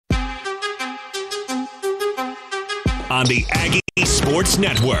on the Aggie Sports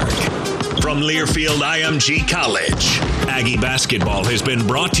Network. From Learfield IMG College, Aggie basketball has been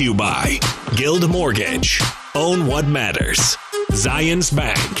brought to you by Guild Mortgage. Own what matters. Zions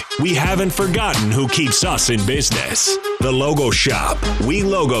Bank. We haven't forgotten who keeps us in business. The Logo Shop. We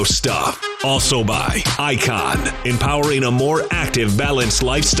logo stuff. Also by Icon. Empowering a more active, balanced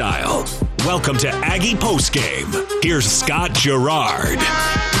lifestyle. Welcome to Aggie Postgame. Here's Scott Garrard.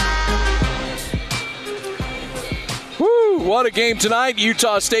 Woo, what a game tonight.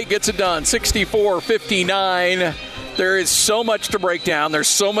 Utah State gets it done, 64-59. There is so much to break down. There's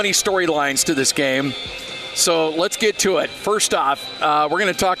so many storylines to this game. So let's get to it. First off, we're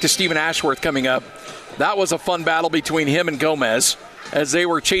going to talk to Stephen Ashworth coming up. That was a fun battle between him and Gomez as they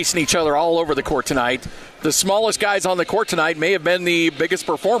were chasing each other all over the court tonight. The smallest guys on the court tonight may have been the biggest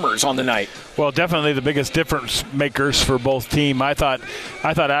performers on the night. Well, definitely the biggest difference makers for both teams. I thought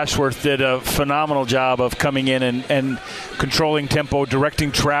Ashworth did a phenomenal job of coming in and controlling tempo,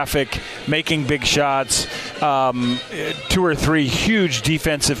 directing traffic, making big shots. 2 or 3 huge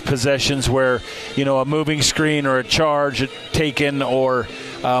defensive possessions where, a moving screen or a charge taken or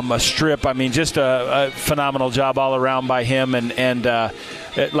a strip. I mean, just a phenomenal job all around by him. And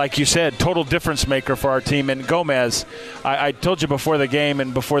like you said, total difference maker for our team. And Gomez, I told you before the game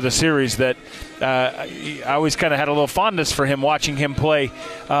and before the series that I always kind of had a little fondness for him, watching him play,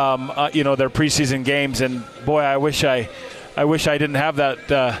 their preseason games. And, boy, I wish I didn't have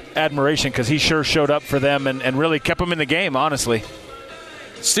that admiration, because he sure showed up for them and really kept them in the game, honestly.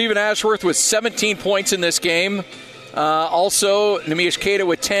 Stephen Ashworth with 17 points in this game. Also, Neemias Queta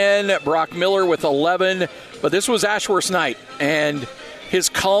with 10, Brock Miller with 11. But this was Ashworth's night, and his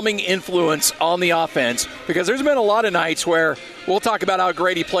calming influence on the offense, because there's been a lot of nights where we'll talk about how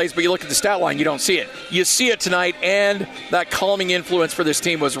great he plays, but you look at the stat line, you don't see it. You see it tonight, and that calming influence for this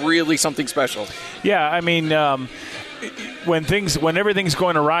team was really something special. Yeah, I mean, when everything's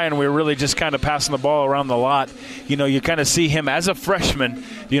going awry and we're really just kind of passing the ball around the lot, you kind of see him as a freshman,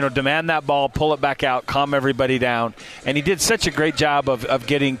 demand that ball, pull it back out, calm everybody down. And he did such a great job of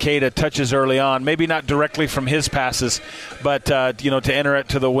getting Queta touches early on, maybe not directly from his passes, but, to enter it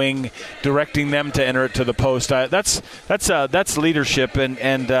to the wing, directing them to enter it to the post. That's leadership.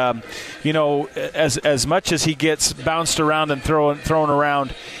 And as much as he gets bounced around and thrown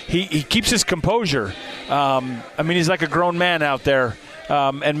around, he keeps his composure. He's like a grown man out there,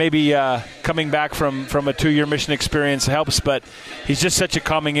 and maybe coming back from a 2-year mission experience helps, but he's just such a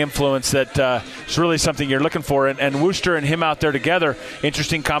calming influence that it's really something you're looking for. And Worcester and him out there together,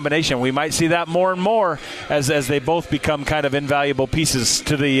 interesting combination. We might see that more and more as they both become kind of invaluable pieces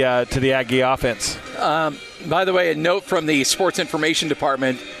to the Aggie offense. By the way, a note from the Sports Information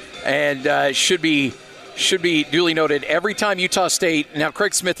Department, and should be duly noted. Every time Utah State, now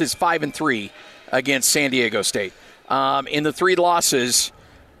Craig Smith is 5-3 against San Diego State. In the 3 losses,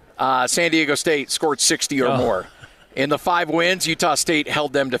 San Diego State scored 60 or more. In the 5 wins, Utah State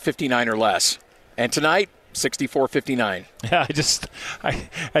held them to 59 or less. And tonight, 64-59. Yeah,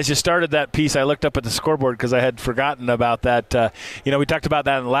 as you started that piece, I looked up at the scoreboard because I had forgotten about that. We talked about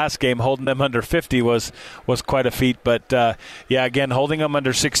that in the last game. Holding them under 50 was quite a feat. But, again, holding them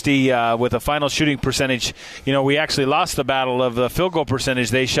under 60 with a final shooting percentage. We actually lost the battle of the field goal percentage.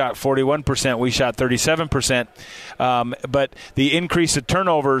 They shot 41%. We shot 37%. But the increase of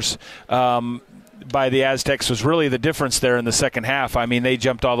turnovers by the Aztecs was really the difference there in the second half. I mean, they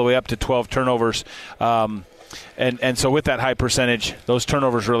jumped all the way up to 12 turnovers. And so with that high percentage, those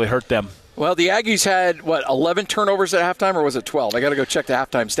turnovers really hurt them. Well, the Aggies had, 11 turnovers at halftime, or was it 12? I got to go check the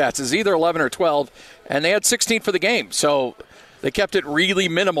halftime stats. It's either 11 or 12, and they had 16 for the game. So they kept it really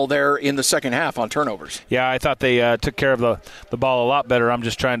minimal there in the second half on turnovers. Yeah, I thought they took care of the ball a lot better. I'm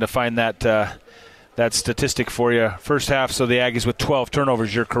just trying to find that statistic for you. First half, so the Aggies with 12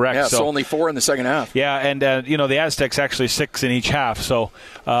 turnovers, you're correct. Yeah, so only 4 in the second half. Yeah, and the Aztecs actually 6 in each half. So,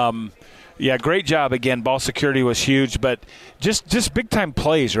 great job again. Ball security was huge, but just big-time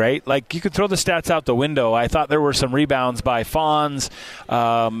plays, right? Like, you could throw the stats out the window. I thought there were some rebounds by Fons.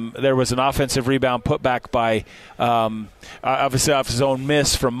 There was an offensive rebound put back by, obviously off his own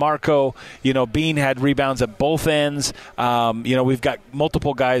miss from Marco. Bean had rebounds at both ends. We've got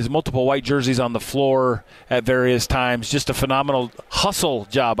multiple guys, multiple white jerseys on the floor at various times. Just a phenomenal hustle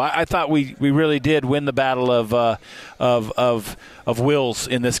job. I thought we really did win the battle of wills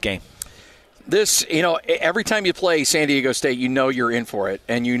in this game. This, every time you play San Diego State, you're in for it,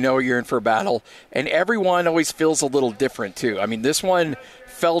 and you're in for a battle. And everyone always feels a little different, too. I mean, this one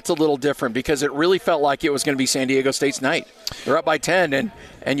felt a little different because it really felt like it was going to be San Diego State's night. They're up by 10,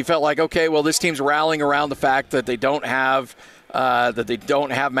 and you felt like, okay, well, this team's rallying around the fact that they don't have that they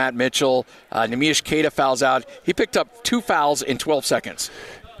don't have Matt Mitchell. Neemias Queta fouls out. He picked up 2 fouls in 12 seconds.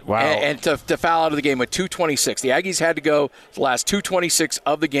 Wow. And to foul out of the game with 2:26. The Aggies had to go the last 2:26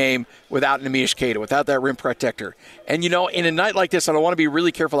 of the game without Neemias Queta, without that rim protector. And, in a night like this, and I want to be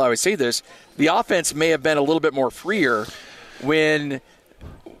really careful how I say this, the offense may have been a little bit more freer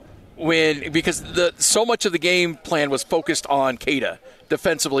because so much of the game plan was focused on Queta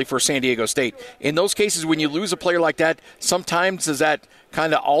defensively for San Diego State. In those cases, when you lose a player like that, sometimes does that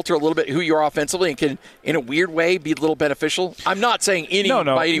kind of alter a little bit who you are offensively and can, in a weird way, be a little beneficial? I'm not saying by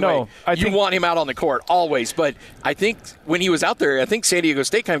any way. You want him out on the court, always. But I think when he was out there, I think San Diego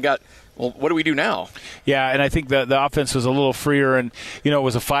State kind of got, well, what do we do now? Yeah, and I think the offense was a little freer, and, it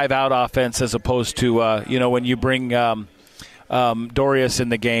was a 5-out offense as opposed to, when you bring Dorius in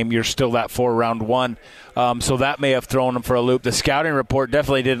the game, you're still that 4 round one. So that may have thrown him for a loop. The scouting report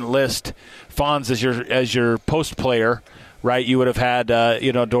definitely didn't list Fonz as your post player, right? You would have had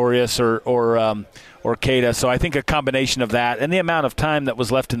Dorius or Queta. So I think a combination of that and the amount of time that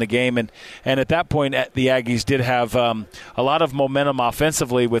was left in the game, and at that point the Aggies did have a lot of momentum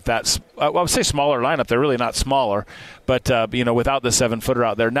offensively with that. I would say smaller lineup. They're really not smaller, but without the 7-footer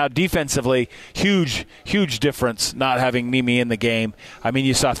out there. Now defensively, huge difference not having Nimi in the game. I mean,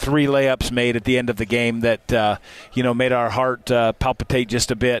 you saw 3 layups made at the end of the game that made our heart palpitate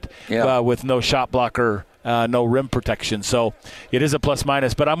just a bit. Yeah. With no shot blocker. No rim protection, so it is a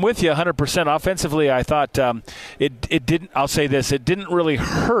plus-minus. But I'm with you 100%. Offensively, I thought it didn't. I'll say this: it didn't really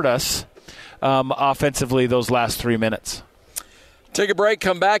hurt us offensively those last 3 minutes. Take a break.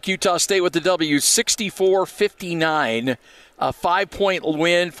 Come back. Utah State with the W, 64-59. A 5-point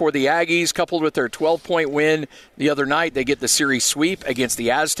win for the Aggies, coupled with their 12-point win the other night. They get the series sweep against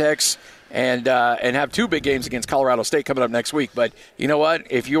the Aztecs. And have 2 big games against Colorado State coming up next week. But you know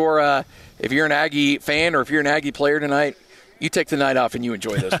what? If you're an Aggie fan or if you're an Aggie player tonight, you take the night off and you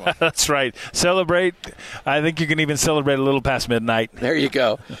enjoy this one. That's right. Celebrate. I think you can even celebrate a little past midnight. There you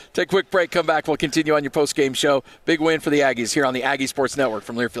go. Take a quick break. Come back. We'll continue on your post-game show. Big win for the Aggies here on the Aggie Sports Network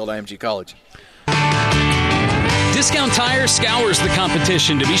from Learfield IMG College. Discount Tire scours the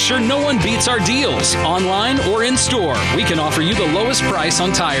competition to be sure no one beats our deals. Online or in store, we can offer you the lowest price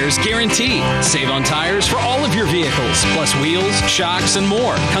on tires guaranteed. Save on tires for all of your vehicles, plus wheels, shocks, and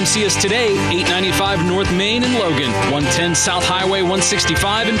more. Come see us today, 895 North Main in Logan, 110 South Highway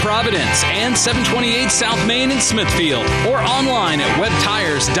 165 in Providence, and 728 South Main in Smithfield, or online at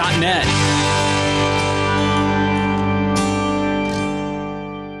webtires.net.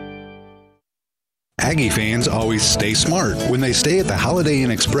 Aggie fans always stay smart when they stay at the Holiday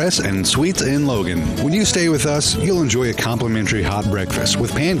Inn Express and Suites in Logan. When you stay with us, you'll enjoy a complimentary hot breakfast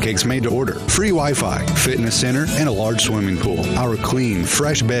with pancakes made to order, free Wi-Fi, fitness center, and a large swimming pool. Our clean,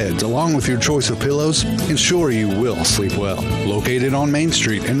 fresh beds, along with your choice of pillows, ensure you will sleep well. Located on Main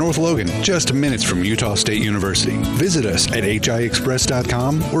Street in North Logan, just minutes from Utah State University. Visit us at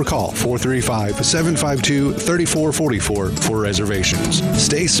hiexpress.com or call 435-752-3444 for reservations.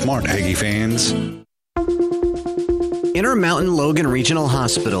 Stay smart, Aggie fans. Intermountain Logan Regional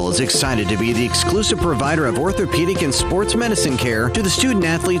Hospital is excited to be the exclusive provider of orthopedic and sports medicine care to the student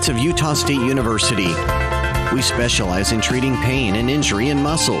athletes of Utah State University. We specialize in treating pain and injury in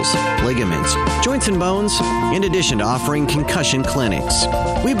muscles, ligaments, joints, and bones, in addition to offering concussion clinics.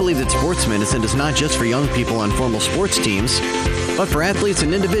 We believe that sports medicine is not just for young people on formal sports teams, but for athletes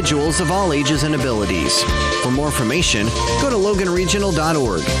and individuals of all ages and abilities. For more information, go to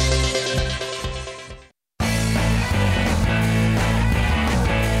loganregional.org.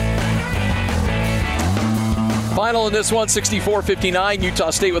 Final in this one, 64-59. Utah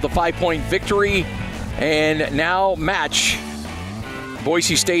State with a 5-point victory. And now match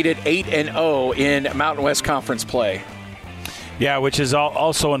Boise State at 8-0 in Mountain West Conference play. Yeah, which is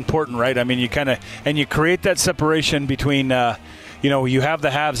also important, right? I mean, you create that separation between, you have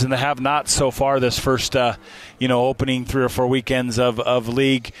the haves and the have-nots so far this first, opening 3 or 4 weekends of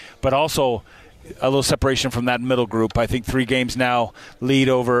league, but also a little separation from that middle group. I think 3 games now lead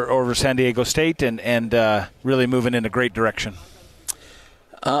over San Diego State and really moving in a great direction.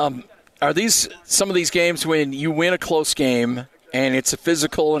 Are these some of these games when you win a close game and it's a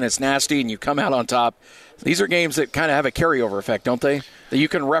physical and it's nasty and you come out on top? These are games that kind of have a carryover effect, don't they? That you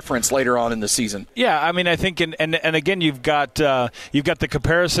can reference later on in the season. Yeah, I mean, I think, and again, you've got the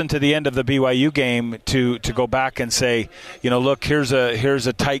comparison to the end of the BYU game to go back and say, look, here's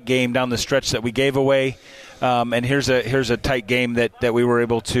a tight game down the stretch that we gave away, and here's a tight game that we were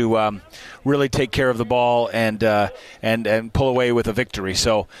able to really take care of the ball and pull away with a victory.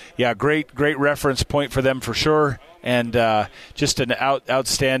 So yeah, great reference point for them for sure, and just an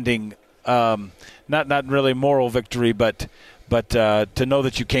outstanding. Not really moral victory, but But to know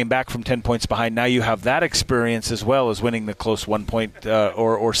that you came back from 10 points behind, now you have that experience as well as winning the close 1 point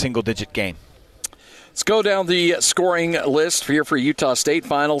or single-digit game. Let's go down the scoring list here for Utah State.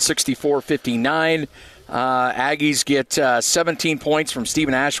 Final 64-59. Aggies get 17 points from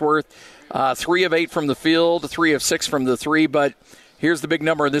Stephen Ashworth. 3 of 8 from the field, 3 of 6 from the three. But here's the big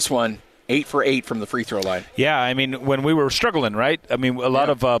number in this one. 8 for 8 from the free throw line. Yeah, I mean, when we were struggling, right? I mean, a lot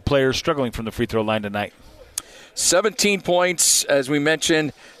of players struggling from the free throw line tonight. 17 points, as we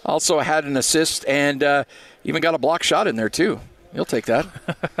mentioned. Also had an assist and even got a block shot in there, too. He'll take that.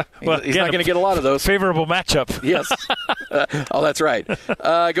 Well, he's not going to get a lot of those. Favorable matchup. Yes. Oh, that's right.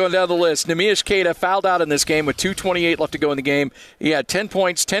 Going down the list, Neemias Queta fouled out in this game with 2:28 left to go in the game. He had 10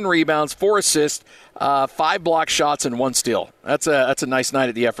 points, 10 rebounds, 4 assists, 5 block shots, and 1 steal. That's a nice night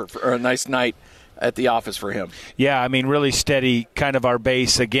at the effort, or a nice night at the office for him. Yeah, I mean, really steady, kind of our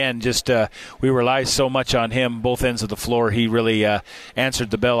base. Again, just we rely so much on him, both ends of the floor. He really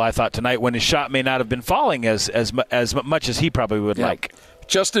answered the bell, I thought, tonight, when his shot may not have been falling as much as he probably would like.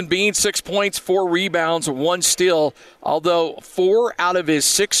 Justin Bean, 6 points, 4 rebounds, 1 steal, although 4 out of his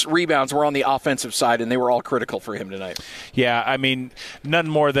 6 rebounds were on the offensive side, and they were all critical for him tonight. Yeah, I mean, none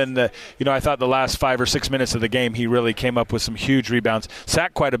more than I thought the last 5 or 6 minutes of the game, he really came up with some huge rebounds.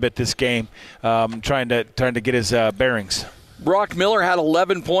 Sacked quite a bit this game, trying to get his bearings. Brock Miller had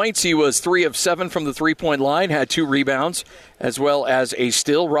 11 points. He was 3 of 7 from the three-point line, had 2 rebounds, as well as a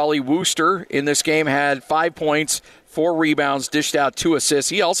steal. Raleigh Wooster in this game had 5 points, 4 rebounds, dished out 2 assists.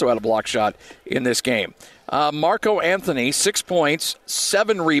 He also had a block shot in this game. Marco Anthony, 6 points,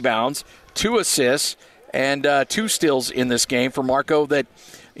 7 rebounds, 2 assists, and 2 steals in this game for Marco. That,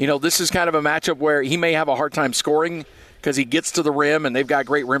 this is kind of a matchup where he may have a hard time scoring because he gets to the rim, and they've got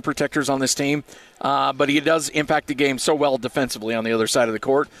great rim protectors on this team. But he does impact the game so well defensively on the other side of the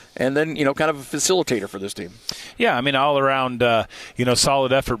court, and then, kind of a facilitator for this team. Yeah, I mean, all around,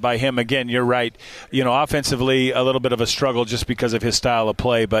 solid effort by him. Again, you're right. Offensively, a little bit of a struggle just because of his style of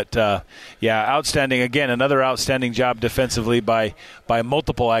play. But, outstanding. Again, another outstanding job defensively by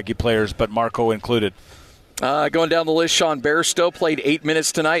multiple Aggie players, but Marco included. Going down the list, Sean Bairstow played 8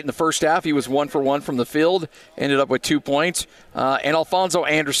 minutes tonight in the first half. He was 1 for 1 from the field, ended up with 2 points. And Alfonso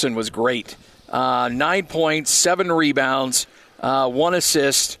Anderson was great. 9 points, 7 rebounds, 1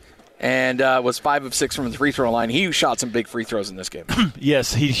 assist, and was 5 of 6 from the free throw line. He shot some big free throws in this game.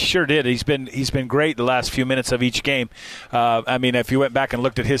 Yes, he sure did. He's been great the last few minutes of each game. I mean, if you went back and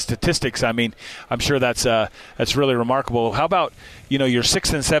looked at his statistics, I mean, I'm sure that's really remarkable. How about your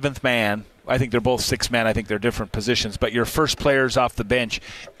 6th and 7th man? I think they're both 6 men. I think they're different positions. But your first players off the bench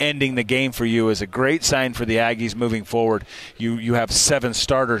ending the game for you is a great sign for the Aggies moving forward. You have 7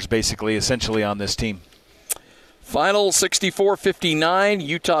 starters, basically, essentially, on this team. Final 64-59.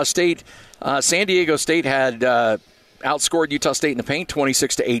 Utah State. San Diego State had outscored Utah State in the paint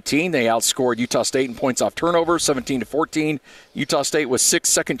 26-18. They outscored Utah State in points off turnover 17-14. Utah State was 6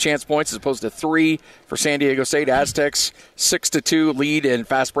 second chance points as opposed to 3 for San Diego State. Aztecs 6-2 lead in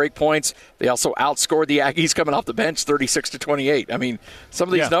fast break points. They also outscored the Aggies coming off the bench 36-28. I mean, some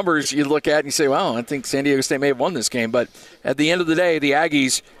of these numbers you look at and you say, wow, I think San Diego State may have won this game. But at the end of the day, the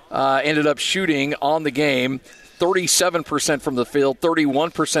Aggies ended up shooting on the game 37% from the field,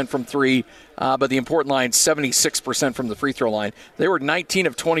 31% from 3, but the important line, 76% from the free throw line. They were 19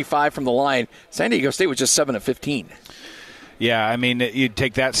 of 25 from the line. San Diego State was just 7 of 15. Yeah, I mean, you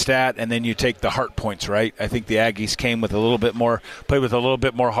take that stat and then you take the heart points, right? I think the Aggies came with a little bit more, played with a little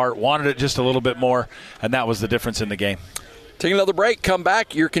bit more heart, wanted it just a little bit more, and that was the difference in the game. Take another break, come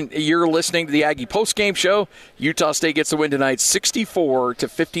back. You're listening to the Aggie Postgame Show. Utah State gets the win tonight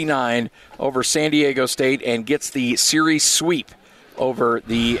 64-59 over San Diego State and gets the series sweep over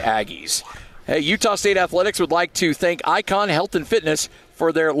the Aggies. Hey, Utah State Athletics would like to thank Icon Health and Fitness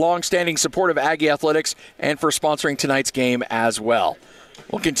for their long-standing support of Aggie Athletics and for sponsoring tonight's game as well.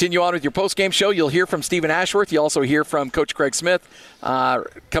 We'll continue on with your postgame show. You'll hear from Stephen Ashworth. You'll also hear from Coach Craig Smith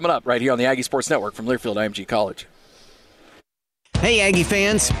coming up right here on the Aggie Sports Network from Learfield IMG College. Hey, Aggie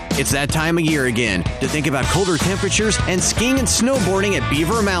fans, it's that time of year again to think about colder temperatures and skiing and snowboarding at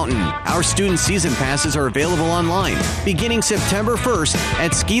Beaver Mountain. Our student season passes are available online beginning September 1st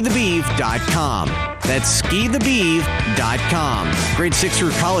at skithebeeve.com. That's skithebeeve.com. Grade 6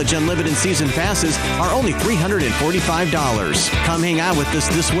 through college unlimited season passes are only $345. Come hang out with us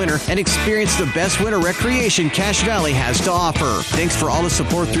this winter and experience the best winter recreation Cache Valley has to offer. Thanks for all the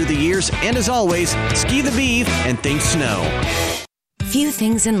support through the years, and as always, ski the Beeve and think snow. Few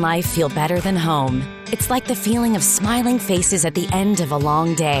things in life feel better than home. It's like the feeling of smiling faces at the end of a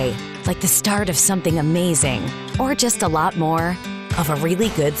long day, like the start of something amazing, or just a lot more of a really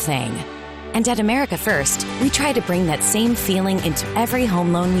good thing. And at America First, we try to bring that same feeling into every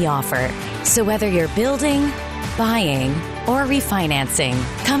home loan we offer. So whether you're building, buying, or refinancing,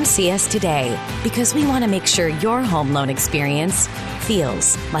 come see us today because we want to make sure your home loan experience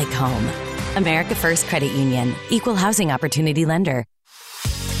feels like home. America First Credit Union, Equal Housing Opportunity Lender.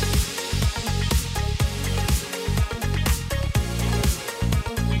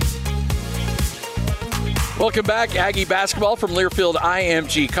 Welcome back. Aggie basketball from Learfield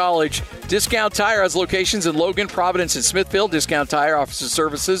IMG College. Discount Tire has locations in Logan, Providence, and Smithfield. Discount Tire offers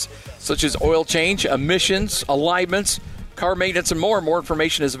services such as oil change, emissions, alignments, car maintenance, and more. More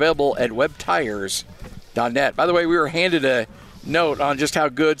information is available at webtires.net. By the way, we were handed a note on just how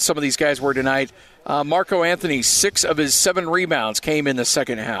good some of these guys were tonight. Marco Anthony, 6 of his 7 rebounds came in the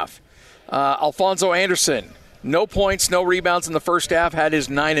second half. Alfonso Anderson, no points, no rebounds in the first half, had his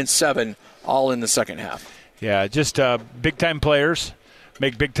 9 and 7 all in the second half. Yeah, just big-time players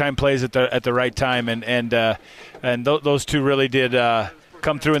make big-time plays at the right time, and those two really did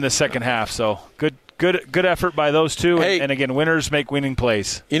come through in the second half. So good effort by those two, hey, and again, winners make winning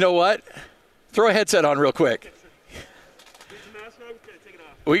plays. You know what? Throw a headset on real quick.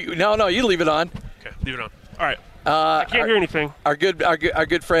 No, you leave it on. Okay, leave it on. All right. I can't hear anything. Our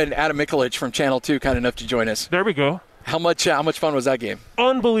good friend Adam Mikulich from Channel 2, kind enough to join us. There we go. How much fun was that game?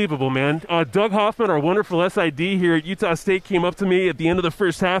 Unbelievable, man. Doug Hoffman, our wonderful SID here at Utah State, came up to me at the end of the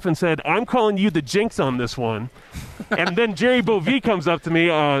first half and said, "I'm calling you the jinx on this one." And then Jerry Bovee comes up to me,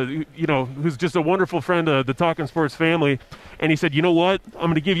 who's just a wonderful friend of the Talkin' Sports family, and he said, "You know what? I'm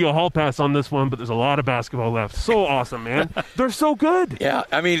going to give you a hall pass on this one, but there's a lot of basketball left." So awesome, man. They're so good. Yeah,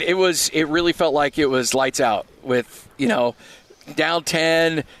 I mean, it really felt like it was lights out with, down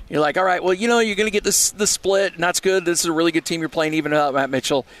 10. You're like, all right, well, you're going to get the split, and that's good. This is a really good team you're playing, even without Matt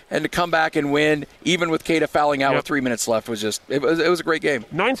Mitchell. And to come back and win, even with Keita fouling out with 3 minutes left, was just it was a great game.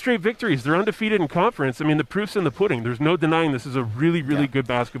 9 straight victories. They're undefeated in conference. I mean, the proof's in the pudding. There's no denying this is a really, really good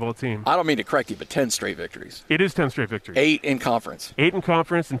basketball team. I don't mean to correct you, but 10 straight victories. It is 10 straight victories. 8 in conference. 8 in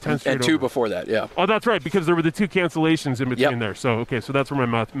conference and 10 straight and 2 before that, yeah. Oh, that's right, because there were the 2 cancellations in between there. So that's where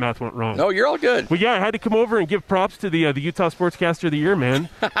my math went wrong. No, you're all good. Well, yeah, I had to come over and give props to the Utah Sportscaster of the Year, man.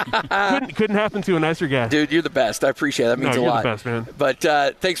 couldn't happen to a nicer guy. Dude, you're the best. I appreciate it. That means a lot. You're the best, man. But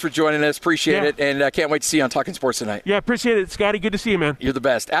thanks for joining us. Appreciate it. And I can't wait to see you on Talking Sports tonight. Yeah, appreciate it. Scotty, good to see you, man. You're the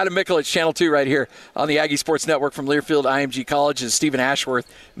best. Adam Mikulich, Channel 2 right here on the Aggie Sports Network from Learfield IMG College as Stephen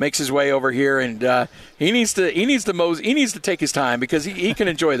Ashworth makes his way over here. And he needs to take his time because he can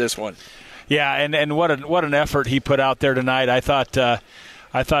enjoy this one. Yeah, and what an effort he put out there tonight. I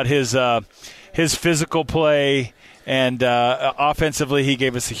thought his physical play and offensively he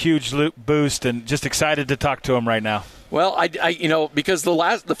gave us a huge boost, and just excited to talk to him right now. Well, because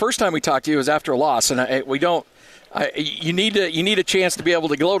the first time we talked to you was after a loss, and you need a chance to be able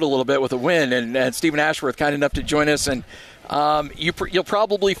to gloat a little bit with a win, and Stephen Ashworth kind enough to join us, and you'll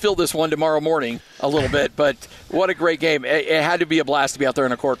probably feel this one tomorrow morning a little bit, but what a great game. It had to be a blast to be out there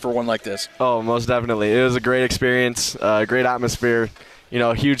in a court for one like this. Oh, most definitely. It was a great experience, great atmosphere.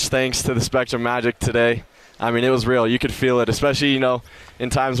 Huge thanks to the Spectrum Magic today. I mean, it was real. You could feel it, especially, in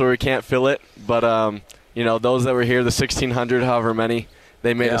times where we can't feel it. But, those that were here, the 1,600, however many,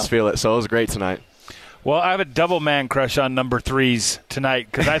 they made us feel it. So it was great tonight. Well, I have a double man crush on number 3s tonight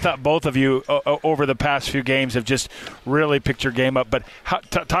because I thought both of you over the past few games have just really picked your game up. But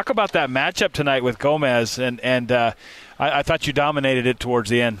talk about that matchup tonight with Gomez, and I thought you dominated it towards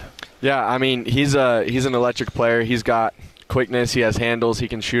the end. Yeah, I mean, he's an electric player. He's got quickness. He has handles. He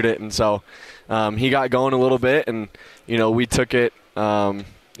can shoot it. And so he got going a little bit, and, we took it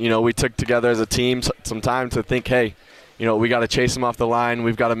we took together as a team some time to think, hey, we got to chase him off the line.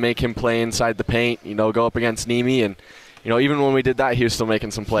 We've got to make him play inside the paint, go up against Nemi. And, even when we did that, he was still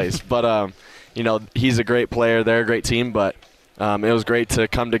making some plays. But, he's a great player. They're a great team. But it was great to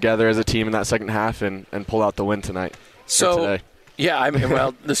come together as a team in that second half and pull out the win tonight. So, yeah,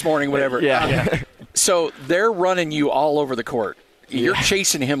 this morning, whatever. Yeah. So they're running you all over the court. You're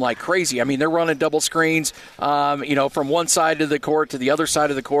chasing him like crazy. I mean, they're running double screens, from one side of the court to the other side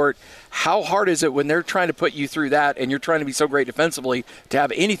of the court. How hard is it when they're trying to put you through that and you're trying to be so great defensively to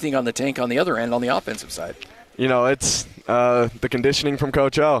have anything on the tank on the other end on the offensive side? It's the conditioning from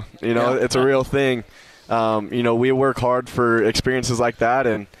Coach O. It's a real thing. We work hard for experiences like that.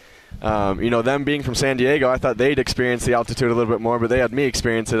 And, them being from San Diego, I thought they'd experience the altitude a little bit more, but they had me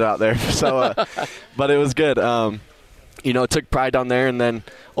experience it out there. So, but it was good. Took pride down there, and then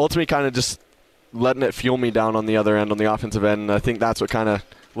ultimately kind of just letting it fuel me down on the other end, on the offensive end. And I think that's what kind of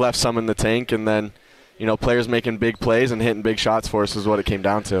left some in the tank. And then, players making big plays and hitting big shots for us is what it came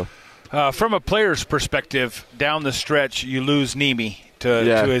down to. From a player's perspective, down the stretch, you lose Nemi.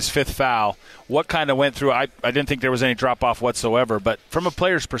 to his fifth foul. What kind of went through? I didn't think there was any drop-off whatsoever, but from a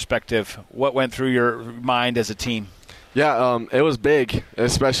player's perspective, what went through your mind as a team? Yeah, it was big,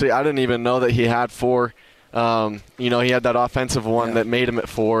 especially I didn't even know that he had 4. He had that offensive one that made him at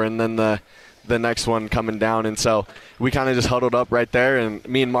 4, and then the next one coming down. And so we kind of just huddled up right there, and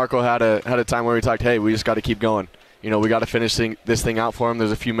me and Marco had a time where we talked, hey, we just got to keep going. We got to finish this thing out for him.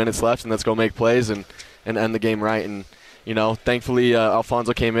 There's a few minutes left, and let's go make plays and end the game right. And, thankfully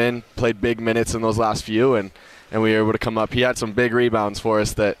Alfonso came in, played big minutes in those last few, and we were able to come up. He had some big rebounds for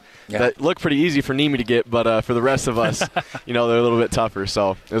us that looked pretty easy for Nimi to get, but for the rest of us, they're a little bit tougher.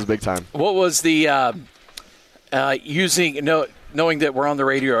 So it was big time. What was the knowing that we're on the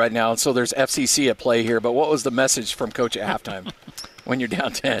radio right now, and so there's FCC at play here, but what was the message from Coach at halftime when you're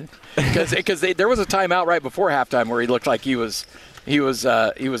down 10? Because there was a timeout right before halftime where he looked like he was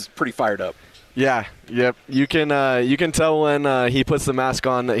pretty fired up. Yeah, yep. You can tell when he puts the mask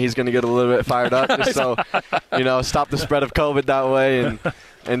on that he's going to get a little bit fired up, just so stop the spread of COVID that way,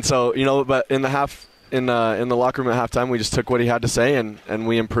 and so but in the locker room at halftime, we just took what he had to say and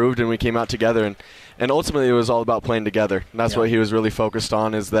we improved and we came out together and ultimately it was all about playing together. And that's what he was really focused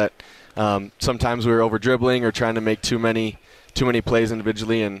on, is that sometimes we were over dribbling or trying to make too many plays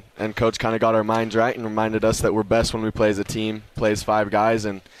individually, and Coach kind of got our minds right and reminded us that we're best when we play as a team, plays 5 guys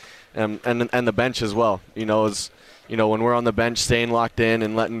and the bench as well. When we're on the bench, staying locked in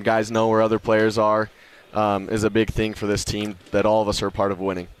and letting guys know where other players are is a big thing for this team that all of us are a part of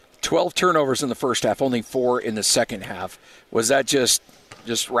winning. 12 turnovers in the first half, only 4 in the second half. Was that just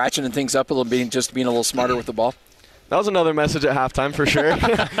ratcheting things up a little bit, just being a little smarter with the ball? That was another message at halftime for sure.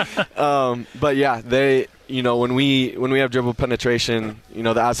 But yeah, they, when we have dribble penetration,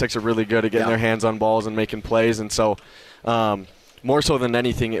 the Aztecs are really good at getting their hands on balls and making plays, and so more so than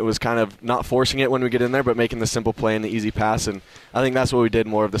anything, it was kind of not forcing it when we get in there, but making the simple play and the easy pass. And I think that's what we did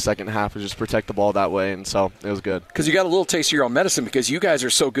more of the second half, was just protect the ball that way. And so it was good. Because you got a little taste of your own medicine, because you guys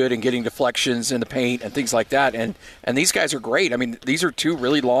are so good in getting deflections in the paint and things like that. And these guys are great. I mean, these are 2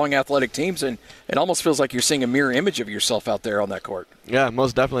 really long athletic teams, and it almost feels like you're seeing a mirror image of yourself out there on that court. Yeah,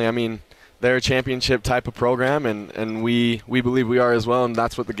 most definitely. I mean, they're a championship type of program, and we believe we are as well. And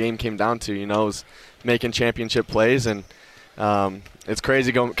that's what the game came down to, is making championship plays. And it's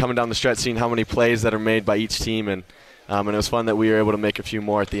crazy coming down the stretch, seeing how many plays that are made by each team, and it was fun that we were able to make a few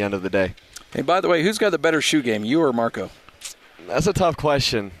more at the end of the day. Hey, by the way, who's got the better shoe game, you or Marco? That's a tough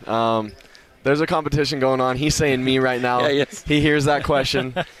question. There's a competition going on. He's saying me right now. Yes. He hears that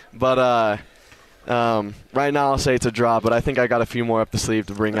question, but right now I'll say it's a draw, but I think I got a few more up the sleeve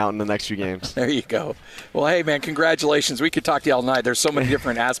to bring out in the next few games. There you go. Well, hey, man, congratulations. We could talk to you all night. There's so many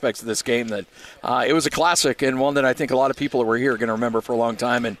different aspects of this game that it was a classic, and one that I think a lot of people that were here are going to remember for a long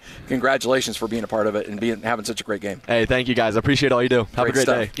time, and congratulations for being a part of it and having such a great game. Hey, thank you, guys. I appreciate all you do. Have a great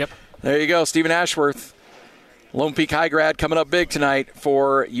day. Yep. There you go. Stephen Ashworth, Lone Peak High grad, coming up big tonight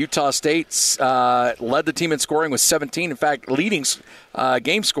for Utah State. Led the team in scoring with 17. In fact, leading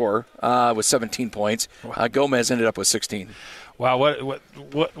game scorer with 17 points. Gomez ended up with 16. Wow,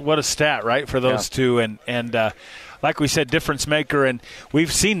 what a stat, right, for those two. And like we said, difference maker. And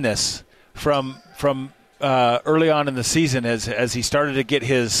we've seen this from early on in the season as he started to get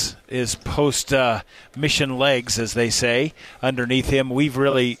his post mission legs, as they say, underneath him. We've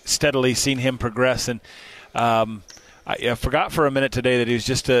really steadily seen him progress. And I forgot for a minute today that he was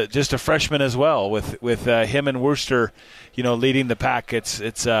just a freshman as well, with him and Worcester, leading the pack.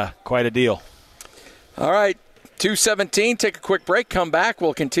 It's quite a deal. All right, 2:17. Take a quick break. Come back.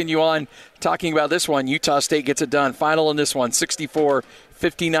 We'll continue on talking about this one. Utah State gets it done. Final in this one,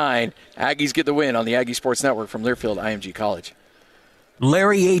 64-59. Aggies get the win on the Aggie Sports Network from Learfield IMG College.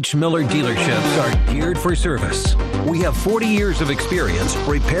 Larry H. Miller dealerships are geared for service. We have 40 years of experience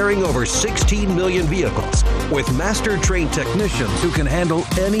repairing over 16 million vehicles with master-trained technicians who can handle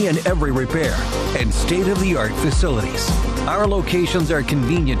any and every repair and state-of-the-art facilities. Our locations are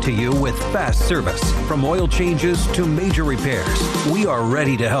convenient to you with fast service. From oil changes to major repairs, we are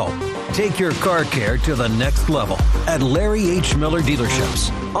ready to help. Take your car care to the next level at Larry H. Miller Dealerships.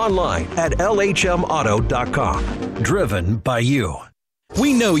 Online at lhmauto.com. Driven by you.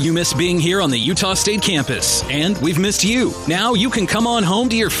 We know you miss being here on the Utah State campus, and we've missed you. Now you can come on home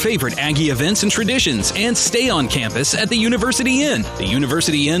to your favorite Aggie events and traditions and stay on campus at the University Inn. The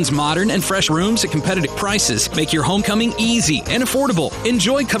University Inn's modern and fresh rooms at competitive prices make your homecoming easy and affordable.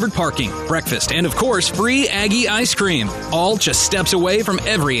 Enjoy covered parking, breakfast, and of course, free Aggie ice cream. All just steps away from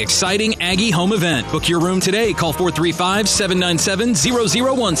every exciting Aggie home event. Book your room today. Call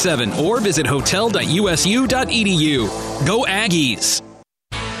 435-797-0017 or visit hotel.usu.edu. Go Aggies!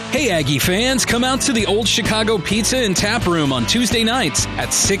 Hey, Aggie fans, come out to the Old Chicago Pizza and Tap Room on Tuesday nights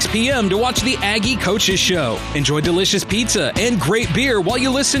at 6 p.m. to watch the Aggie Coaches Show. Enjoy delicious pizza and great beer while you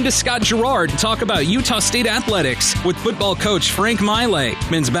listen to Scott Garrard talk about Utah State athletics with football coach Frank Miley,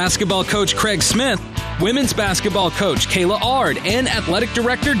 men's basketball coach Craig Smith, women's basketball coach Kayla Ard, and athletic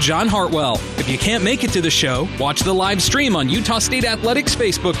director John Hartwell. If you can't make it to the show, watch the live stream on Utah State Athletics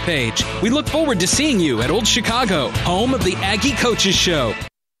Facebook page. We look forward to seeing you at Old Chicago, home of the Aggie Coaches Show.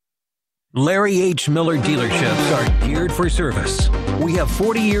 Larry H. Miller dealerships are geared for service. We have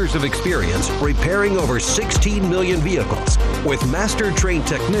 40 years of experience repairing over 16 million vehicles with master-trained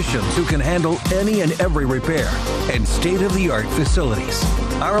technicians who can handle any and every repair and state-of-the-art facilities.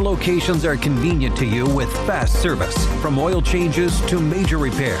 Our locations are convenient to you with fast service, from oil changes to major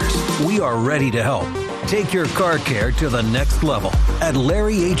repairs. We are ready to help. Take your car care to the next level at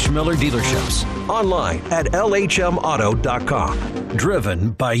Larry H. Miller dealerships. Online at lhmauto.com.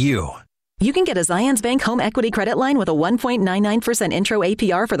 Driven by you. You can get a Zions Bank home equity credit line with a 1.99% intro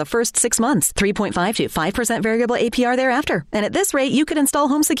APR for the first 6 months, 3.5 to 5% variable APR thereafter. And at this rate, you could install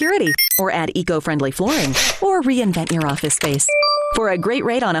home security, or add eco-friendly flooring, or reinvent your office space. For a great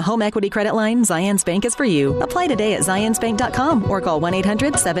rate on a home equity credit line, Zions Bank is for you. Apply today at zionsbank.com or call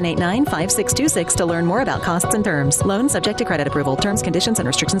 1-800-789-5626 to learn more about costs and terms. Loan subject to credit approval. Terms, conditions, and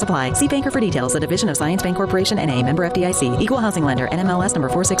restrictions apply. See Banker for details. A division of Zions Bank Corporation, N.A., member FDIC. Equal housing lender. NMLS number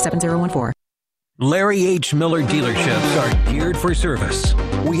 467014. Larry H. Miller dealerships are geared for service.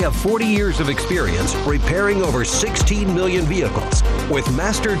 We have 40 years of experience repairing over 16 million vehicles with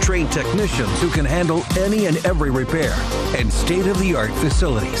master-trained technicians who can handle any and every repair and state-of-the-art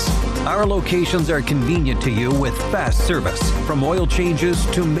facilities. Our locations are convenient to you with fast service, from oil changes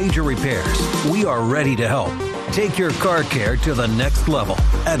to major repairs. We are ready to help. Take your car care to the next level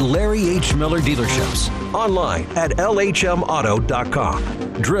at Larry H. Miller dealerships. Online at lhmauto.com.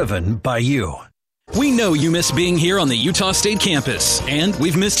 Driven by you. We know you miss being here on the Utah State campus, and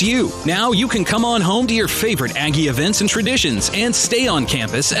we've missed you. Now you can come on home to your favorite Aggie events and traditions and stay on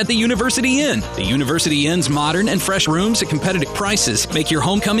campus at the University Inn. The University Inn's modern and fresh rooms at competitive prices make your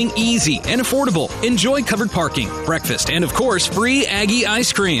homecoming easy and affordable. Enjoy covered parking, breakfast, and of course, free Aggie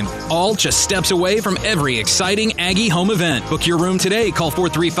ice cream. All just steps away from every exciting Aggie home event. Book your room today. Call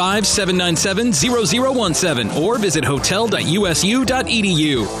 435-797-0017 or visit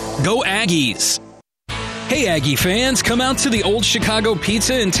hotel.usu.edu. Go Aggies! Hey, Aggie fans, come out to the Old Chicago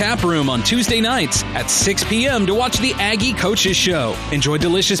Pizza and Tap Room on Tuesday nights at 6 p.m. to watch the Aggie Coaches Show. Enjoy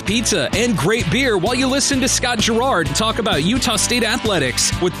delicious pizza and great beer while you listen to Scott Garrard talk about Utah State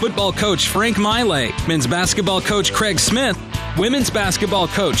athletics with football coach Frank Miley, men's basketball coach Craig Smith, women's basketball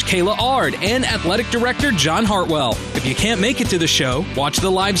coach Kayla Ard, and athletic director John Hartwell. If you can't make it to the show, watch the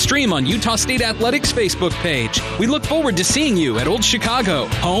live stream on Utah State Athletics Facebook page. We look forward to seeing you at Old Chicago,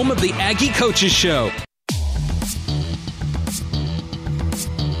 home of the Aggie Coaches Show.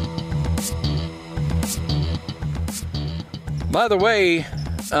 By the way,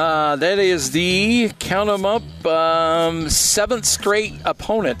 that is the, count them up, seventh straight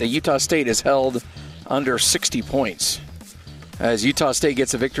opponent that Utah State has held under 60 points. As Utah State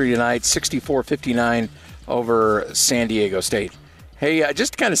gets a victory tonight, 64-59 over San Diego State. Hey,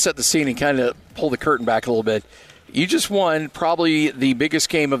 just to kind of set the scene and kind of pull the curtain back a little bit, you just won probably the biggest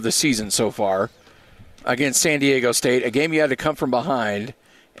game of the season so far against San Diego State, a game you had to come from behind,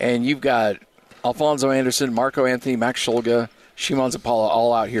 and you've got Alfonso Anderson, Marco Anthony, Max Shulga, Shimon Zapala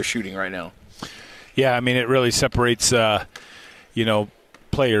all out here shooting right now. Yeah, I mean, it really separates,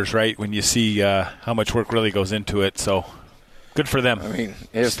 players, right, when you see how much work really goes into it. So good for them. I mean,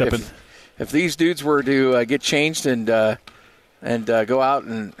 if these dudes were to get changed and go out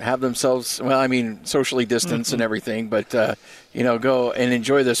and have themselves, socially distance and everything, but, go and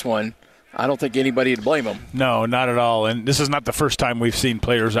enjoy this one, I don't think anybody would blame them. No, not at all. And this is not the first time we've seen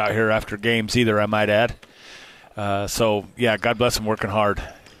players out here after games either, I might add. God bless them working hard.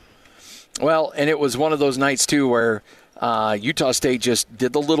 Well, and it was one of those nights, too, where Utah State just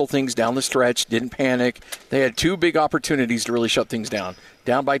did the little things down the stretch, didn't panic. They had two big opportunities to really shut things down.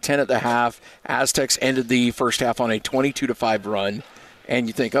 Down by 10 at the half. Aztecs ended the first half on a 22-5 run. And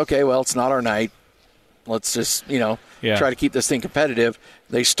you think, okay, well, it's not our night. Let's just, try to keep this thing competitive.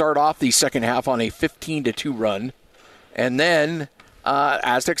 They start off the second half on a 15-2 run. And then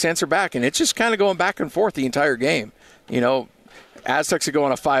Aztecs answer back. And it's just kind of going back and forth the entire game. Aztecs would go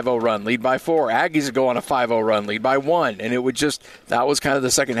on a 5-0 run, lead by 4. Aggies would go on a 5-0 run, lead by 1. And it would that was kind of the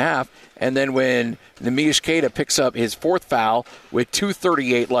second half. And then when Nemish Keita picks up his fourth foul with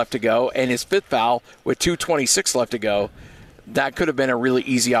 2:38 left to go and his fifth foul with 2:26 left to go, that could have been a really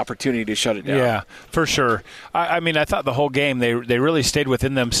easy opportunity to shut it down. Yeah, for sure. I mean, I thought the whole game they really stayed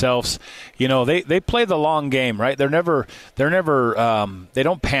within themselves. They play the long game, right? They don't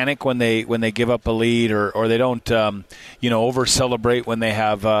panic when they give up a lead or they don't over celebrate when they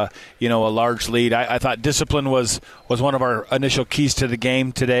have a large lead. I thought discipline was one of our initial keys to the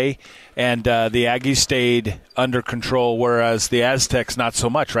game today, and the Aggies stayed under control, whereas the Aztecs not so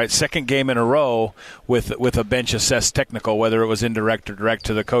much, right? Second game in a row with a bench assessed technical, whether it was indirect or direct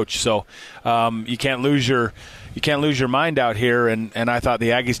to the coach. So you can't lose your mind out here, and I thought the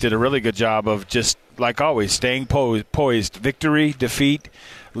Aggies did a really good job of just, like always, staying poised. Victory, defeat,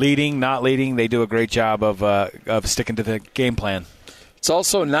 leading, not leading. They do a great job of sticking to the game plan. It's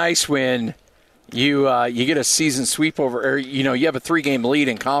also nice when you get a season sweep over, or you have a 3-game lead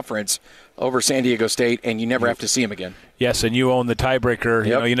in conference over San Diego State, and you never have to see them again. Yes, and you own the tiebreaker.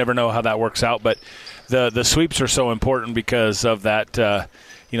 Yep. You never know how that works out, but the sweeps are so important because of that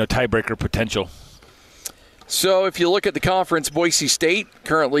tiebreaker potential. So if you look at the conference, Boise State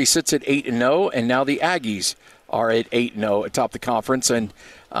currently sits at 8-0, and now the Aggies are at 8-0 atop the conference. And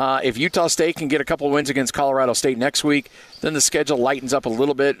if Utah State can get a couple of wins against Colorado State next week, then the schedule lightens up a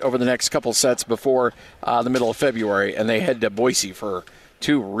little bit over the next couple of sets before the middle of February, and they head to Boise for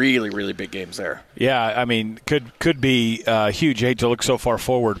 2 really, really big games there. Yeah, I mean, could be huge. I hate to look so far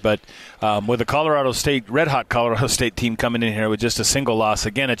forward, but with the red-hot Colorado State team coming in here with just a single loss,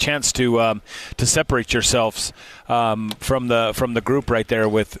 again, a chance to separate yourselves from the group right there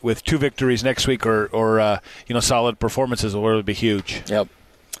with 2 victories next week or solid performances will really be huge. Yep.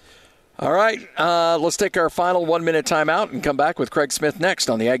 All right, let's take our final 1-minute timeout and come back with Craig Smith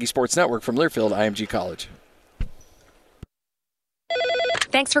next on the Aggie Sports Network from Learfield IMG College.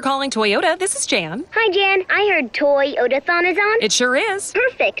 Thanks for calling Toyota. This is Jan. Hi, Jan. I heard Toy-Odathon is on. It sure is.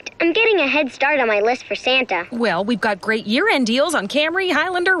 Perfect. I'm getting a head start on my list for Santa. Well, we've got great year-end deals on Camry,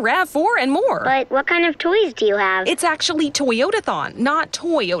 Highlander, RAV4, and more. But what kind of toys do you have? It's actually Toyotathon, not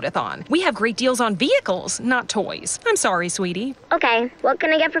Toyotathon. We have great deals on vehicles, not toys. I'm sorry, sweetie. Okay. What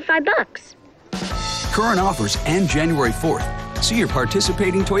can I get for $5? Current offers end January 4th. See your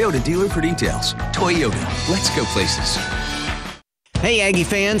participating Toyota dealer for details. Toyota. Let's go places. Hey, Aggie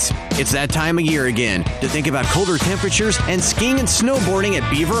fans, it's that time of year again to think about colder temperatures and skiing and snowboarding at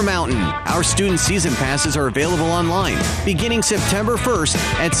Beaver Mountain. Our student season passes are available online beginning September 1st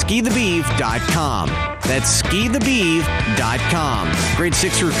at skithebeeve.com. That's skithebeeve.com. Grade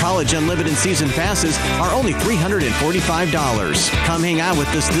 6 through college unlimited season passes are only $345. Come hang out with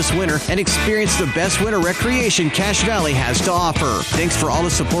us this winter and experience the best winter recreation Cache Valley has to offer. Thanks for all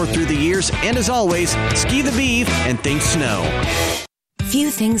the support through the years, and as always, ski the Beeve and think snow. Few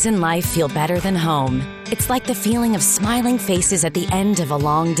things in life feel better than home. It's like the feeling of smiling faces at the end of a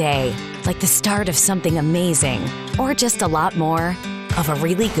long day, like the start of something amazing, or just a lot more of a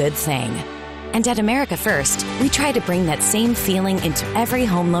really good thing. And at America First, we try to bring that same feeling into every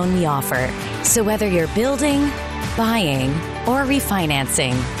home loan we offer. So whether you're building, buying, or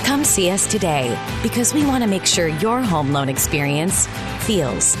refinancing, come see us today, because we want to make sure your home loan experience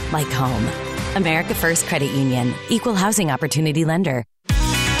feels like home. America First Credit Union, Equal Housing Opportunity Lender.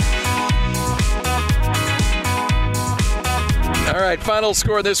 All right, final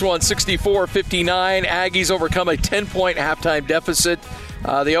score of this one, 64-59. Aggies overcome a 10-point halftime deficit.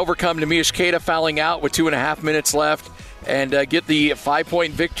 They overcome Nemish Keita fouling out with 2.5 minutes left and get the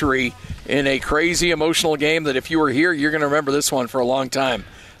 5-point victory in a crazy emotional game that if you were here, you're going to remember this one for a long time.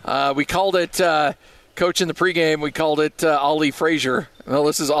 We called it, Coach, in the pregame, we called it Ollie Frazier. Well,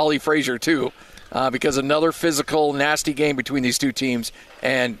 this is Ollie Frazier, too, because another physical, nasty game between these two teams.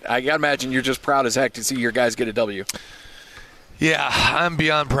 And I got to imagine you're just proud as heck to see your guys get a W. Yeah, I'm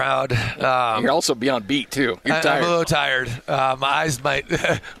beyond proud. You're also beyond beat too. You're tired. I'm a little tired. My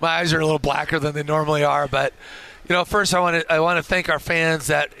eyes are a little blacker than they normally are. But first I want to thank our fans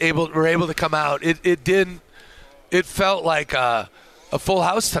that were able to come out. It felt like a full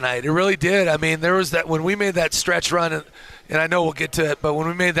house tonight. It really did. I mean, there was that when we made that stretch run, and I know we'll get to it. But when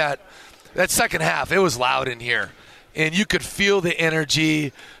we made that second half, it was loud in here. And you could feel the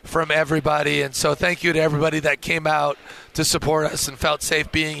energy from everybody. And so thank you to everybody that came out to support us and felt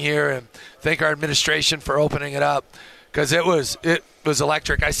safe being here. And thank our administration for opening it up, because it was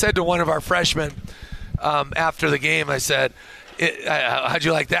electric. I said to one of our freshmen after the game, I said, how'd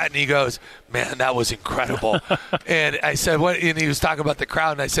you like that? And he goes, man, that was incredible. And I said, what? And he was talking about the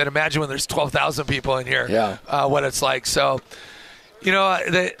crowd. And I said, imagine when there's 12,000 people in here, what it's like. So,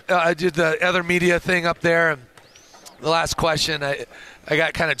 I did the other media thing up there. And the last question, I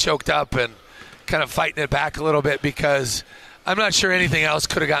got kind of choked up and kind of fighting it back a little bit because I'm not sure anything else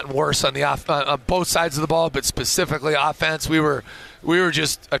could have gotten worse on on both sides of the ball, but specifically offense. We were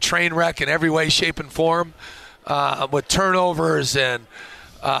just a train wreck in every way, shape, and form, with turnovers and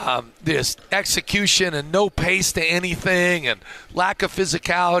this execution and no pace to anything and lack of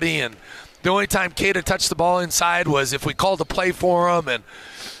physicality. And the only time Keita touched the ball inside was if we called a play for him, and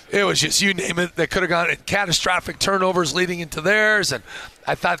it was just, you name it, that could have gone in catastrophic turnovers leading into theirs. And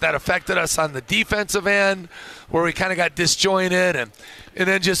I thought that affected us on the defensive end where we kind of got disjointed and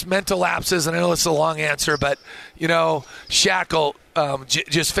then just mental lapses. And I know it's a long answer, but, Shackle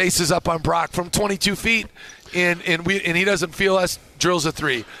just faces up on Brock from 22 feet, and he doesn't feel us, drills a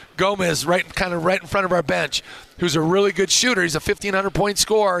three. Gomez, right in front of our bench, who's a really good shooter. He's a 1,500-point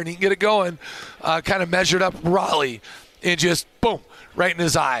scorer, and he can get it going, kind of measured up Raleigh, and just, boom, right in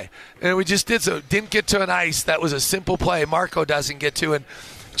his eye. And we just didn't get to an ice that was a simple play Marco doesn't get to, and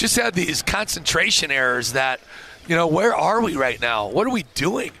just had these concentration errors that, where are we right now? What are we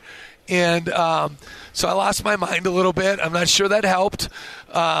doing? And so I lost my mind a little bit. I'm not sure that helped.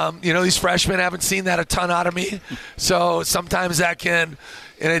 These freshmen haven't seen that a ton out of me. So sometimes that can,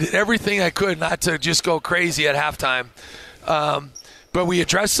 and I did everything I could not to just go crazy at halftime. But we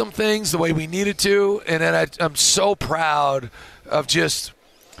addressed some things the way we needed to, and then I'm so proud of just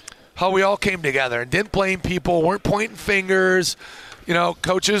how we all came together and didn't blame people, weren't pointing fingers.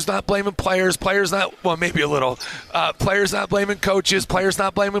 Coaches not blaming players, players not, well, maybe a little. Players not blaming coaches, players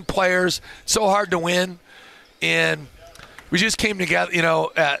not blaming players. So hard to win. And we just came together,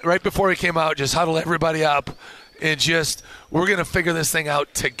 right before we came out, just huddled everybody up and just, we're going to figure this thing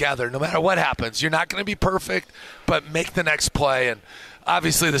out together no matter what happens. You're not going to be perfect, but make the next play. And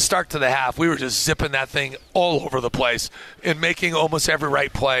obviously the start to the half, we were just zipping that thing all over the place and making almost every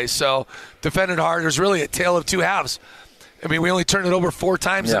right play. So defended hard. It was really a tale of two halves. I mean, we only turned it over 4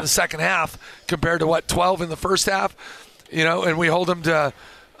 times in the second half compared to, 12 in the first half? And we hold them to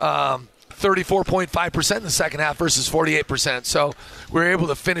 34.5% in the second half versus 48%. So we were able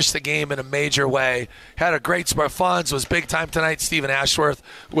to finish the game in a major way. Had a great spark. Fonz was big time tonight. Stephen Ashworth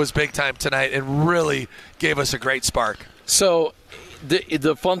was big time tonight and really gave us a great spark. So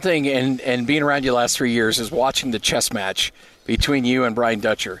the fun thing and being around you the last 3 years is watching the chess match between you and Brian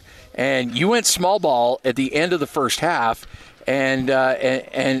Dutcher. And you went small ball at the end of the first half, and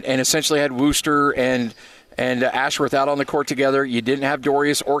essentially had Wooster and Ashworth out on the court together. You didn't have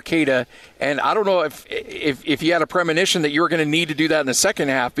Dorius or Keita, and I don't know if you had a premonition that you were going to need to do that in the second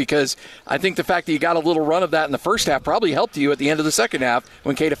half, because I think the fact that you got a little run of that in the first half probably helped you at the end of the second half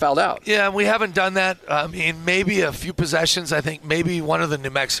when Keita fouled out. Yeah, we haven't done that. I mean, maybe a few possessions. I think maybe one of the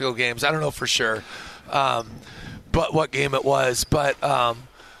New Mexico games. I don't know for sure, but what game it was, but.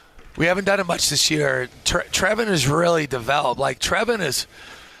 We haven't done it much this year. Trevin has really developed. Like, Trevin is,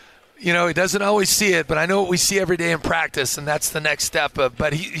 he doesn't always see it, but I know what we see every day in practice, and that's the next step.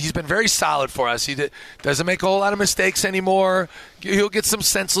 But he's been very solid for us. He doesn't make a whole lot of mistakes anymore. He'll get some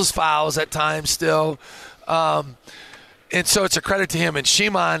senseless fouls at times still. And so it's a credit to him. And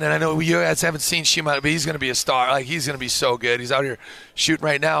Shimon, and I know you guys haven't seen Shimon, but he's going to be a star. Like, he's going to be so good. He's out here shooting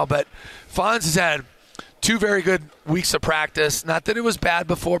right now. But Fonz has had 2 very good weeks of practice. Not that it was bad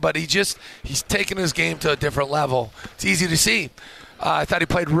before, but he's taken his game to a different level. It's easy to see. I thought he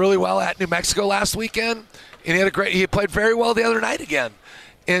played really well at New Mexico last weekend, and he played very well the other night again.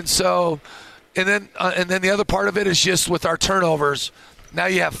 And so, and then the other part of it is just with our turnovers. Now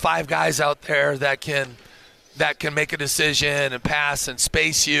you have 5 guys out there that can make a decision and pass and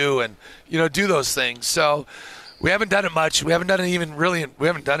space you and do those things. So. We haven't done it much. We haven't done it we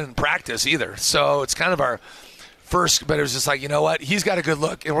haven't done it in practice either. So it's kind of our first, but it was just like, you know what? He's got a good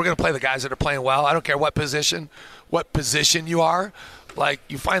look, and we're going to play the guys that are playing well. I don't care what position you are. Like,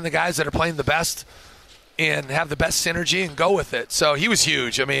 you find the guys that are playing the best and have the best synergy and go with it. So he was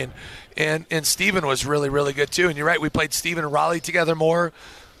huge. I mean, and Steven was really, really good too. And you're right, we played Steven and Raleigh together more.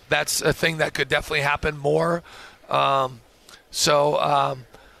 That's a thing that could definitely happen more. So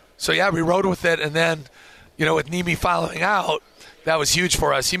yeah, we rode with it, and then, with Nimi following out, that was huge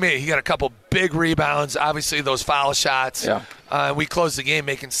for us. He got a couple big rebounds, obviously those foul shots. Yeah. We closed the game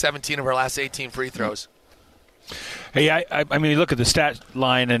making 17 of our last 18 free throws. Hey, I mean, you look at the stat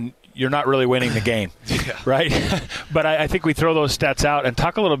line, and you're not really winning the game, right? But I think we throw those stats out and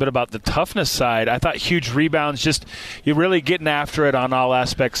talk a little bit about the toughness side. I thought huge rebounds, just you're really getting after it on all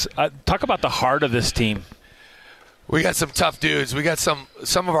aspects. Talk about the heart of this team. We got some tough dudes. We got some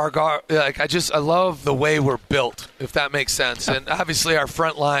of our I love the way we're built, if that makes sense. And obviously our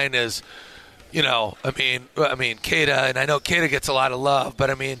front line is, I mean, Keita, and I know Keita gets a lot of love,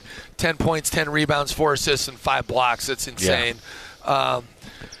 but 10 points, 10 rebounds, 4 assists, and 5 blocks. It's insane. Yeah.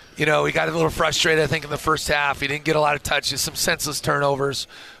 he got a little frustrated, I think, in the first half. He didn't get a lot of touches, some senseless turnovers.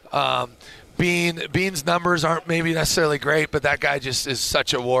 Bean's numbers aren't maybe necessarily great, but that guy just is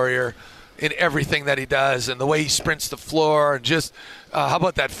such a warrior in everything that he does, and the way he sprints the floor, and just how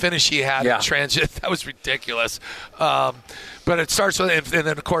about that finish he had in transit? That was ridiculous. But it starts with, and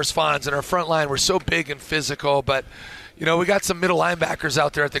then, of course, Fonz. And our front line, we're so big and physical, but we got some middle linebackers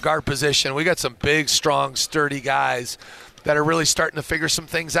out there at the guard position. We got some big, strong, sturdy guys that are really starting to figure some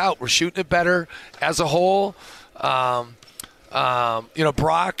things out. We're shooting it better as a whole.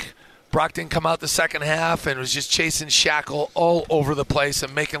 Brock didn't come out the second half and was just chasing Shackle all over the place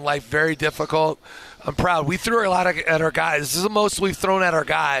and making life very difficult. I'm proud. We threw a lot at our guys. This is the most we've thrown at our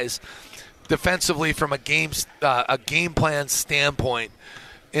guys defensively from a game plan standpoint.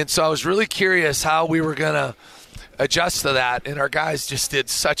 And so I was really curious how we were going to adjust to that, and our guys just did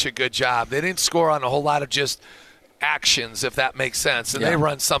such a good job. They didn't score on a whole lot of just actions, if that makes sense, and they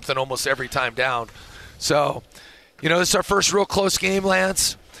run something almost every time down. So, this is our first real close game,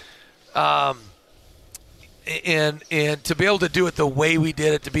 Lance. And to be able to do it the way we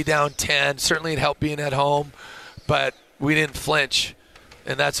did it, to be down 10, certainly it helped being at home, but we didn't flinch,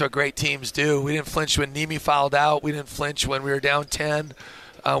 and that's what great teams do. We didn't flinch when Nemi fouled out. We didn't flinch when we were down 10.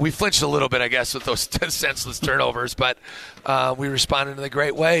 We flinched a little bit, I guess, with those senseless turnovers, but we responded in a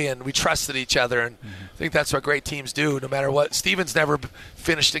great way, and we trusted each other, and I think that's what great teams do, no matter what. Stevens never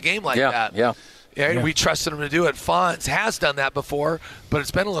finished a game like that. Yeah. We trusted him to do it. Fonz has done that before, but it's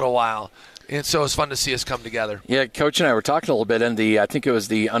been a little while, and so it's fun to see us come together. Yeah, Coach and I were talking a little bit in I think it was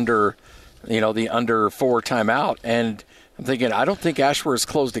the under 4 timeout, and I'm thinking, I don't think Ashworth's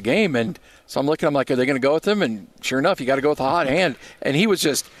closed the game, and so I'm like, are they going to go with him? And sure enough, you got to go with a hot hand, and he was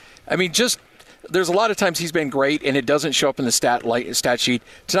just there's a lot of times he's been great, and it doesn't show up in the stat sheet.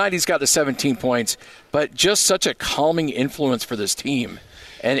 Tonight he's got the 17 points, but just such a calming influence for this team.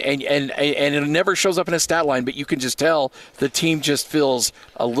 And it never shows up in a stat line, but you can just tell the team just feels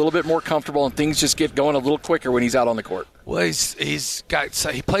a little bit more comfortable, and things just get going a little quicker when he's out on the court. Well,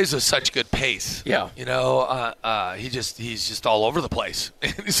 he plays with such good pace. Yeah, he's just all over the place.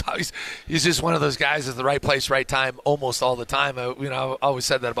 he's just one of those guys at the right place, right time, almost all the time. I always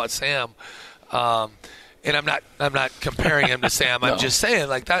said that about Sam, and I'm not comparing him to Sam. I'm just saying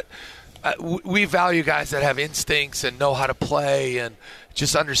like that. We value guys that have instincts and know how to play and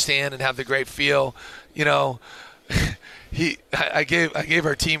just understand and have the great feel. I gave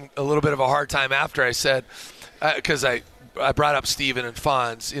our team a little bit of a hard time after. I said, because I brought up Steven and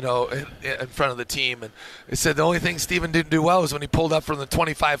Fonz, in front of the team, and I said the only thing Steven didn't do well was when he pulled up from the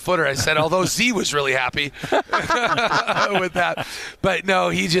 25-footer. I said, although Z was really happy with that, but no,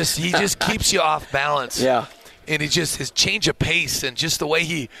 he just keeps you off balance. Yeah. And his change of pace and just the way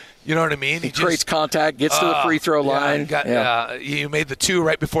he, you know what I mean? He creates contact, gets to the free throw line. He made the two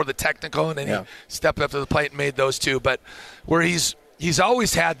right before the technical, and then he stepped up to the plate and made those two. But where he's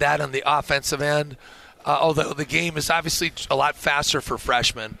always had that on the offensive end, although the game is obviously a lot faster for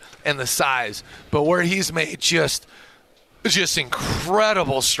freshmen and the size. But where he's made just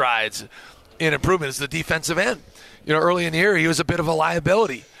incredible strides in improvement is the defensive end. Early in the year, he was a bit of a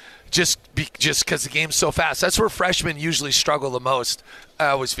liability. Just because the game's so fast. That's where freshmen usually struggle the most, I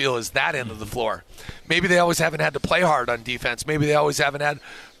always feel, is that end of the floor. Maybe they always haven't had to play hard on defense. Maybe they always haven't had.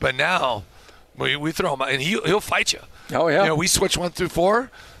 But now, we throw him out, and he'll fight you. Oh, yeah. We switch 1 through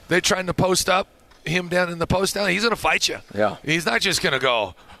 4. They're trying to post up, him down in the post down. He's going to fight you. Yeah. He's not just going to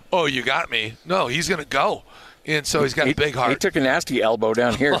go, oh, you got me. No, he's going to go. And so he's got a big heart. He took a nasty elbow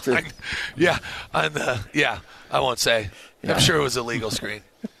down here. I won't say. Yeah. I'm sure it was a legal screen.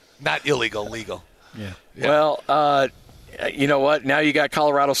 Not illegal, legal. Yeah. Well, you know what? Now you got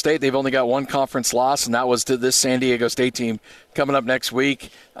Colorado State. They've only got one conference loss, and that was to this San Diego State team coming up next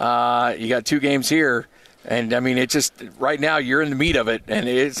week. You got 2 games here, and, it just right now you're in the meat of it, and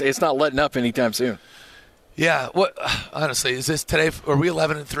it's not letting up anytime soon. Yeah. Honestly, is this today? Are we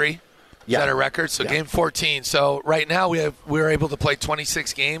 11-3? Is that a record? So game 14. So right now we were able to play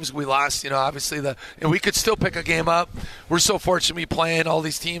 26 games. We lost, obviously and we could still pick a game up. We're so fortunate to be playing. All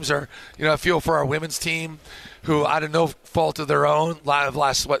these teams are, I feel for our women's team, who out of no fault of their own,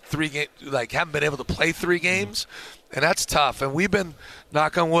 last 3 games, haven't been able to play 3 games, and that's tough. And we've been,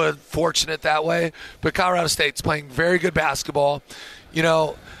 knock on wood, fortunate that way. But Colorado State's playing very good basketball.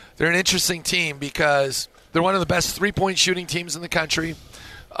 They're an interesting team because they're one of the best 3-point shooting teams in the country.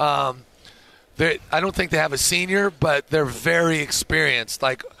 I don't think they have a senior, but they're very experienced.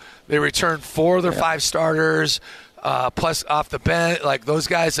 They returned 4 of their 5 starters, plus off the bench. Those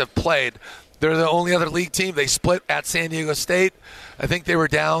guys have played. They're the only other league team. They split at San Diego State. I think they were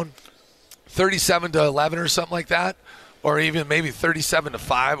down 37-11 or something like that or even maybe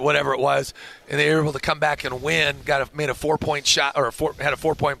 37-5, whatever it was, and they were able to come back and win. Made a 4-point shot, or had a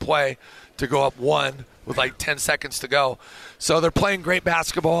 4-point play to go up 1 with like 10 seconds to go. So they're playing great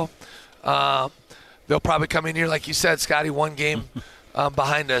basketball. They'll probably come in here, like you said, Scotty, 1 game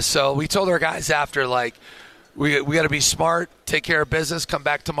behind us. So we told our guys after, like, we got to be smart, take care of business, come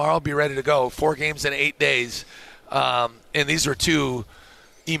back tomorrow, be ready to go. 4 games in 8 days, and these are 2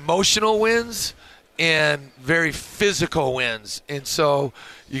 emotional wins and very physical wins. And so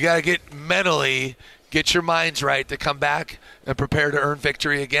you got to get your minds right to come back and prepare to earn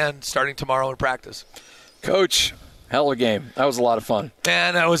victory again starting tomorrow in practice. Coach, hell of a game. That was a lot of fun.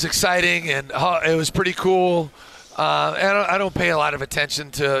 And it was exciting, and it was pretty cool. I don't pay a lot of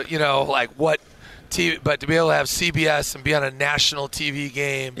attention to, like what TV, but to be able to have CBS and be on a national TV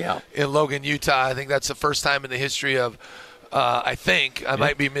game in Logan, Utah, I think that's the first time in the history of I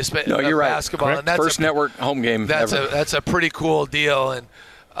might be misspelling. No, you're right. Basketball. Correct. And that's first network home game that's ever. That's a pretty cool deal, and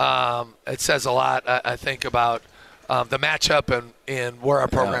it says a lot, I think, about the matchup and where our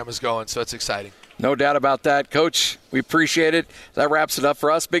program is going. So it's exciting. No doubt about that. Coach, we appreciate it. That wraps it up for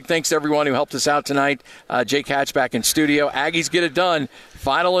us. Big thanks to everyone who helped us out tonight. Jake Hatch back in studio. Aggies get it done.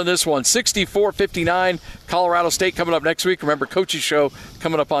 Final in this one, 64-59. Colorado State coming up next week. Remember, Coach's Show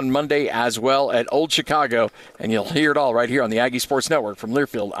coming up on Monday as well at Old Chicago. And you'll hear it all right here on the Aggie Sports Network from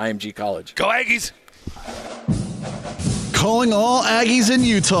Learfield IMG College. Go Aggies! Calling all Aggies in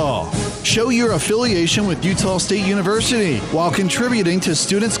Utah. Show your affiliation with Utah State University while contributing to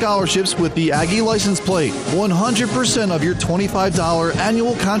student scholarships with the Aggie license plate. 100% of your $25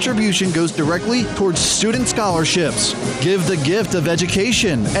 annual contribution goes directly towards student scholarships. Give the gift of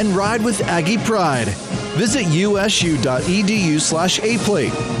education and ride with Aggie pride. Visit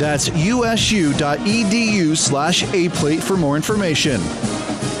usu.edu/aplate. That's usu.edu/aplate for more information.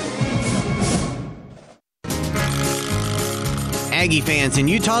 Aggie fans and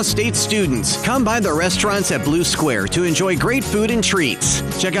Utah State students, come by the restaurants at Blue Square to enjoy great food and treats.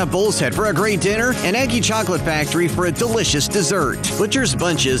 Check out Bull's Head for a great dinner and Aggie Chocolate Factory for a delicious dessert. Butcher's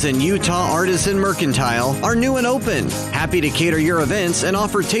Bunches and Utah Artisan Mercantile are new and open. Happy to cater your events and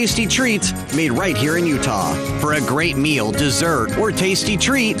offer tasty treats made right here in Utah. For a great meal, dessert, or tasty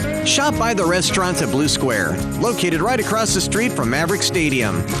treat, shop by the restaurants at Blue Square, located right across the street from Maverick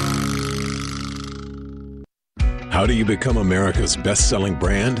Stadium. How do you become America's best-selling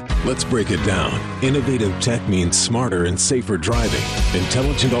brand? Let's break it down. Innovative tech means smarter and safer driving.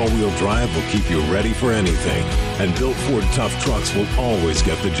 Intelligent all-wheel drive will keep you ready for anything. And built Ford tough trucks will always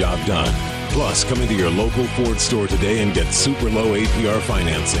get the job done. Plus, come into your local Ford store today and get super low APR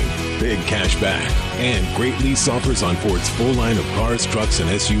financing, big cash back, and great lease offers on Ford's full line of cars, trucks, and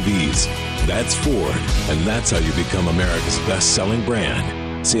SUVs. That's Ford, and that's how you become America's best-selling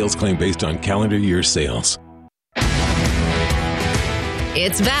brand. Sales claim based on calendar year sales.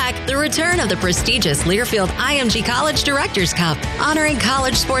 It's back, the return of the prestigious Learfield IMG College Directors Cup, honoring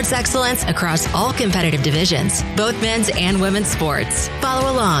college sports excellence across all competitive divisions, both men's and women's sports. Follow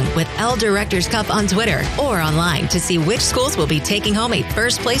along with L Directors Cup on Twitter or online to see which schools will be taking home a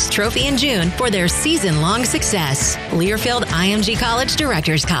first-place trophy in June for their season-long success. Learfield IMG College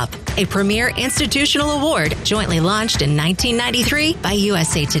Directors Cup, a premier institutional award jointly launched in 1993 by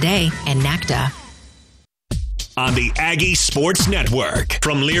USA Today and NACDA. On the Aggie Sports Network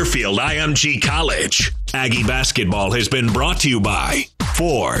from Learfield IMG College, Aggie basketball has been brought to you by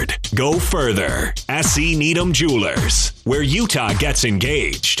Ford, Go Further, SC Needham Jewelers, where Utah gets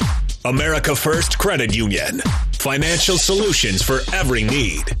engaged, America First Credit Union, financial solutions for every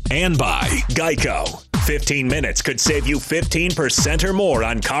need, and by Geico. 15 minutes could save you 15% or more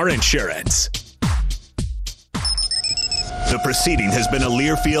on car insurance. The proceeding has been a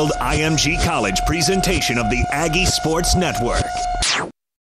Learfield IMG College presentation of the Aggie Sports Network.